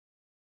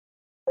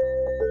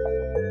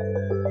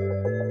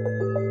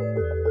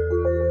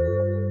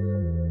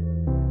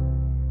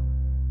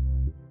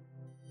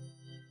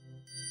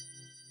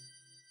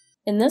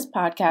In this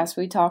podcast,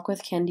 we talk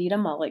with Candida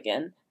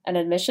Mulligan, an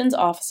admissions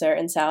officer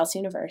in Salus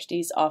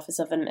University's Office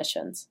of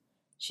Admissions.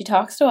 She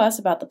talks to us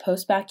about the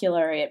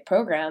postbaccalaureate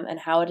program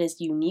and how it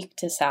is unique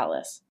to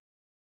Salus.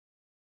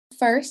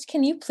 First,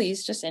 can you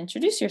please just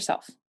introduce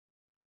yourself?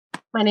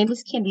 My name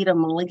is Candida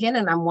Mulligan,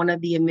 and I'm one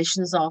of the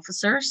admissions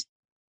officers.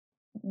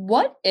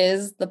 What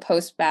is the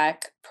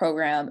postbac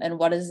program and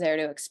what is there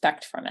to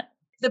expect from it?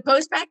 The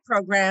postbac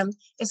program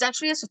is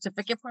actually a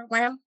certificate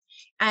program,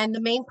 and the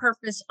main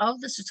purpose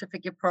of the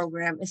certificate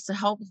program is to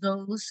help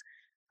those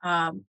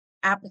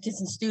applicants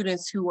and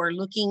students who are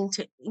looking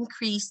to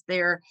increase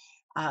their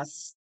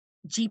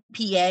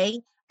GPA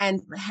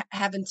and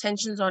have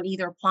intentions on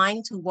either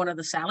applying to one of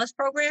the Salus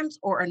programs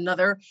or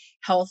another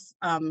health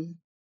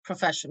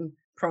profession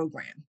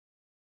program.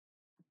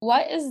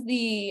 What is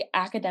the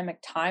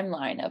academic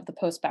timeline of the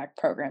postbac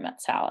program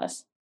at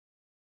Salus?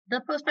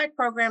 The postbac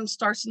program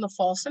starts in the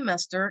fall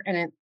semester, and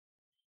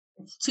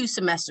it's 2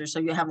 semesters. So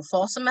you have a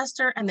fall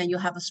semester and then you'll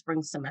have a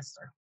spring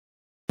semester.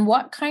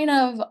 What kind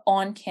of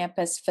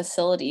on-campus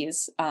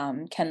facilities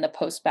can the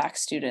postbac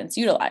students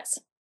utilize?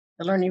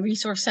 The learning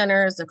resource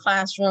centers, the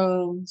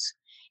classrooms,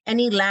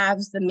 any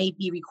labs that may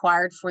be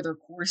required for their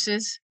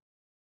courses.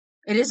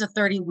 It is a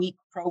 30-week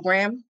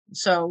program.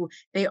 So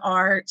they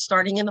are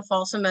starting in the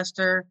fall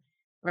semester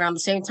around the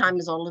same time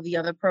as all of the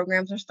other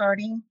programs are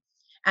starting.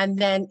 And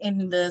then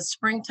in the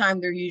springtime,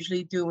 they're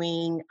usually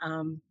doing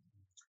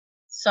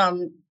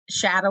some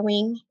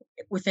shadowing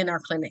within our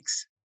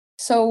clinics.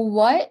 So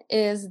what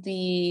is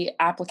the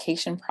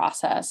application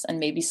process and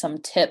maybe some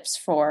tips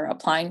for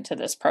applying to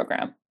this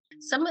program?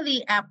 Some of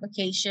the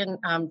application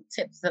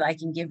tips that I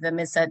can give them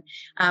is that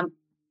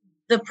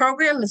the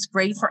program is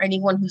great for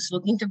anyone who's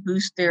looking to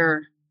boost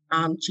their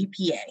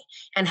GPA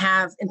and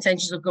have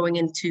intentions of going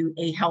into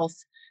a health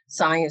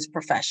science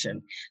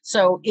profession.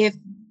 So if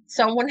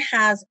someone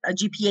has a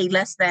GPA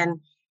less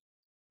than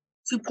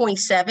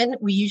 2.7,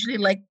 we usually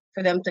like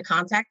for them to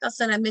contact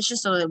us in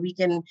admissions so that we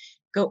can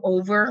go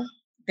over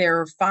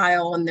their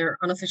file and their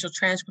unofficial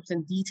transcripts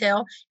in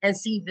detail and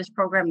see if this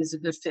program is a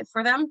good fit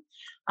for them.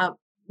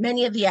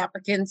 Many of the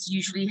applicants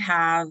usually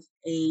have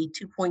a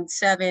 2.7,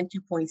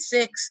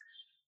 2.6,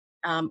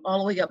 all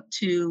the way up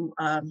to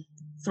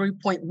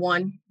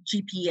 3.1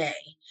 GPA.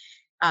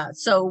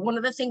 So one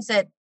of the things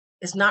that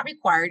is not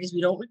required is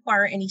we don't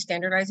require any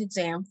standardized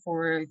exam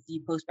for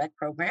the postbac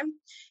program.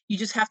 You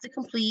just have to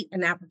complete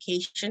an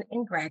application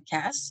in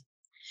GradCast.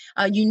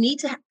 You need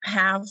to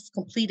have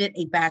completed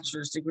a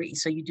bachelor's degree.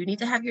 So you do need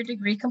to have your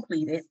degree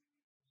completed.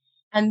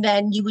 And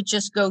then you would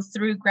just go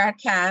through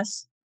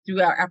GradCast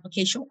through our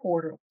application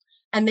portal.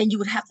 And then you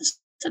would have to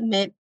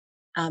submit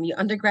your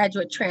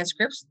undergraduate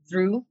transcripts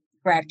through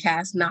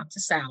GradCast, not to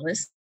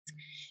Salus.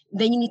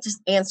 Then you need to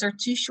answer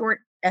 2 short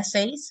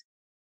essays,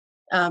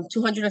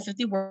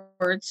 250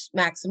 words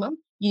maximum.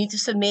 You need to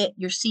submit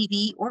your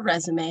CV or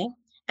resume,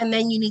 and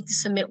then you need to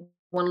submit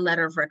 1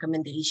 letter of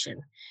recommendation.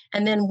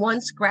 And then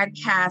once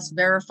GradCast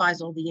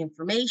verifies all the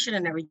information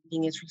and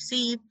everything is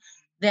received,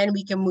 then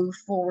we can move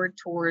forward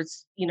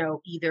towards,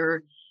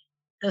 either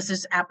does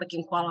this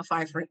applicant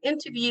qualify for an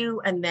interview,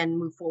 and then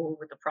move forward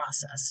with the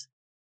process.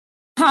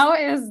 How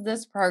is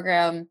this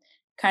program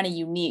kind of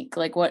unique?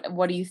 Like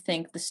what do you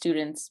think the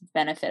students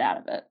benefit out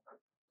of it?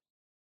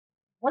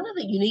 One of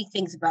the unique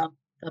things about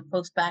the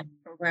postbac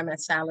program at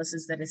Salus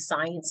is that it's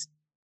science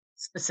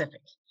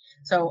specific.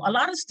 So a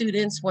lot of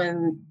students,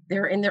 when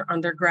they're in their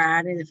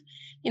undergrad,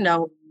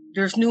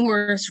 there's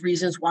numerous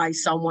reasons why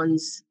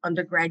someone's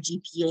undergrad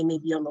GPA may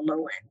be on the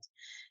low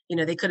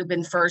end. They could have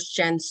been first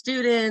gen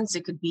students.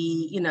 It could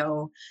be,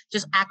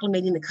 just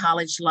acclimating to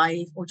college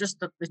life, or just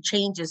the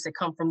changes that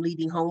come from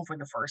leaving home for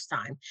the first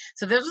time.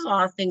 So there's a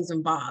lot of things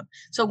involved.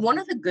 So one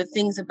of the good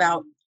things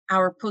about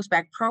our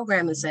postbac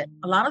program is that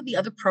a lot of the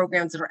other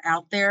programs that are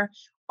out there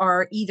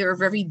are either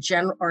very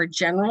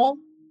general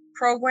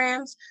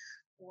programs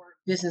or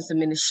business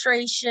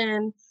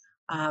administration,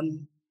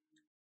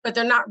 but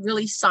they're not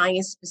really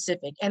science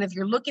specific. And if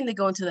you're looking to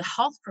go into the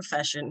health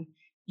profession,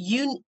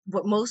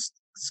 what most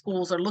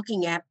schools are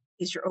looking at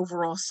is your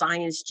overall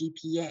science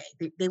GPA.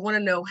 They want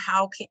to know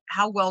how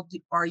well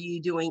are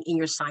you doing in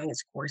your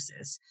science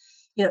courses.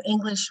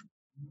 English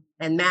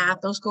and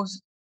math, those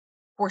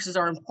courses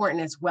are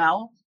important as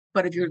well.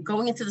 But if you're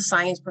going into the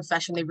science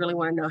profession, they really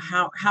want to know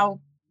how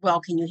well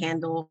can you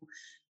handle,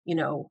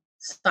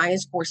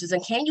 science courses,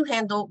 and can you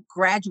handle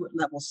graduate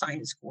level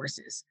science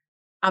courses?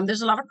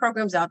 There's a lot of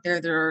programs out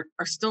there that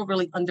are still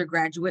really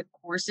undergraduate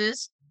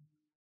courses.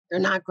 They're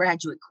not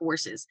graduate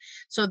courses.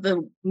 So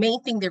the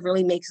main thing that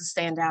really makes it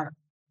stand out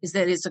is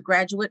that it's a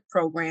graduate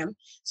program.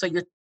 So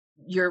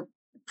you're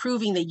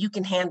proving that you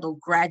can handle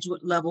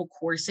graduate level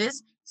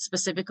courses,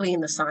 specifically in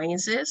the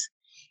sciences.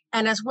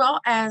 And as well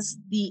as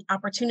the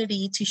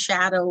opportunity to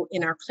shadow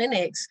in our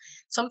clinics,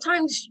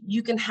 sometimes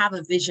you can have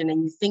a vision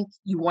and you think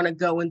you want to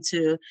go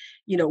into,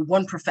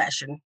 one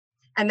profession.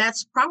 And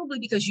that's probably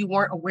because you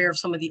weren't aware of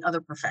some of the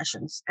other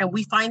professions. And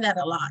we find that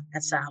a lot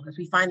at Salus.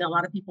 We find that a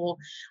lot of people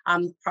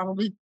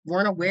probably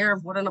weren't aware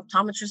of what an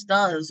optometrist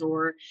does,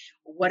 or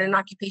what an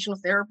occupational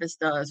therapist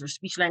does, or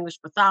speech language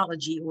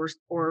pathology,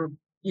 or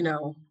you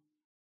know,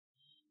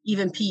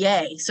 even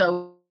PA.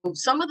 So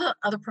some of the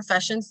other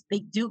professions,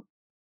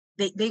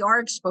 they are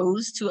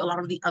exposed to a lot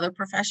of the other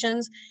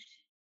professions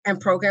and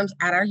programs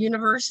at our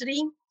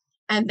university.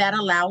 And that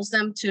allows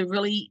them to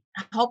really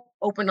help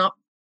open up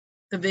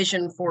the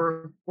vision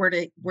for where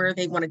they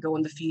want to go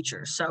in the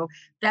future. So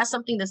that's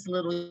something that's a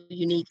little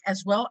unique,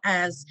 as well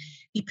as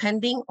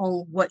depending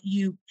on what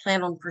you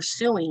plan on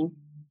pursuing,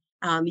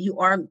 you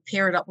are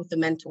paired up with a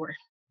mentor,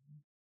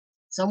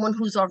 someone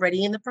who's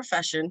already in the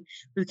profession,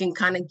 who can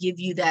kind of give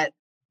you that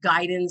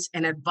guidance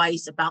and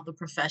advice about the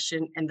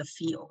profession and the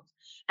field.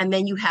 And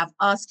then you have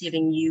us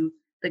giving you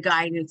the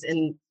guidance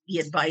and the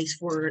advice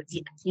for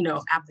the,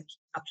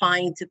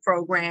 applying to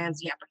programs,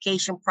 the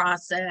application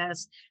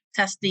process,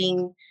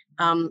 testing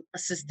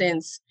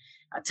assistance,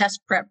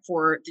 test prep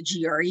for the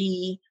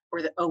GRE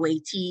or the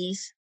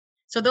OATs.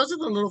 So those are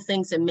the little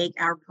things that make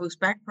our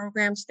post-bac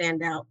program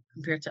stand out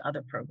compared to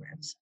other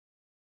programs.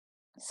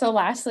 So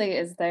lastly,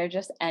 is there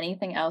just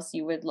anything else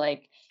you would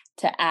like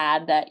to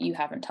add that you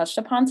haven't touched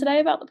upon today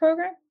about the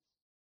program?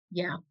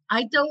 Yeah,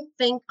 I don't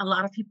think a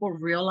lot of people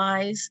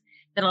realize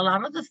that a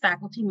lot of the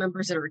faculty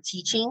members that are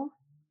teaching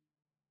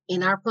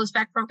in our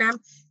post-bac program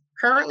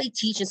currently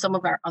teach in some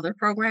of our other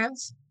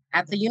programs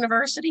at the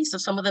university. So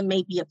some of them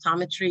may be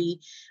optometry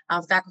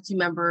faculty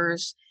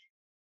members,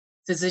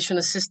 physician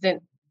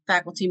assistant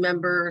faculty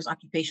members,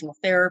 occupational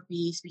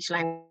therapy, speech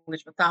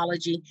language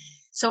pathology.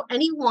 So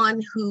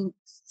anyone who,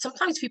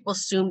 sometimes people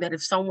assume that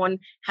if someone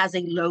has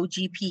a low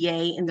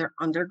GPA in their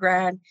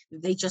undergrad,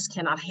 they just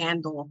cannot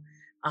handle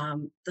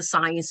the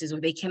sciences, or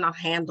they cannot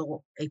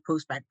handle a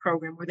post-bac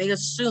program, or they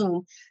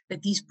assume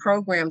that these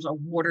programs are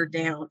watered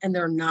down, and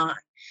they're not.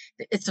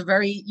 It's a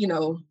very,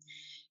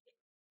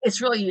 it's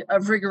really a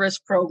rigorous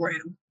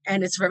program,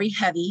 and it's very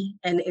heavy,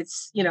 and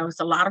it's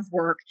a lot of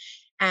work.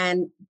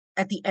 And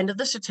at the end of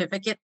the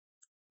certificate,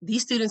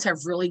 these students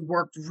have really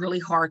worked really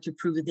hard to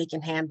prove that they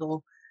can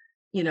handle,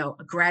 a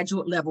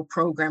graduate level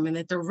program, and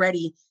that they're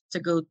ready to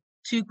go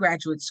to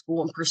graduate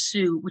school and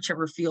pursue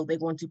whichever field they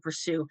want to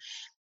pursue.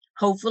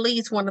 Hopefully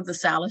it's one of the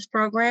Salus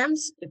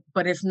programs,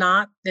 but if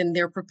not, then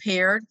they're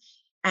prepared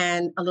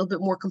and a little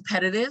bit more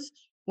competitive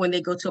when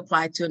they go to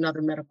apply to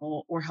another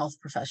medical or health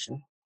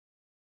profession.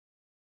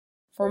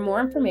 For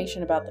more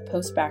information about the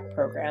post-bac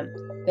program,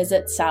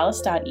 visit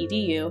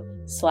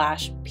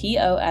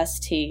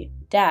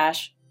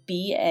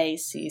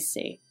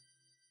salus.edu/post-BACC.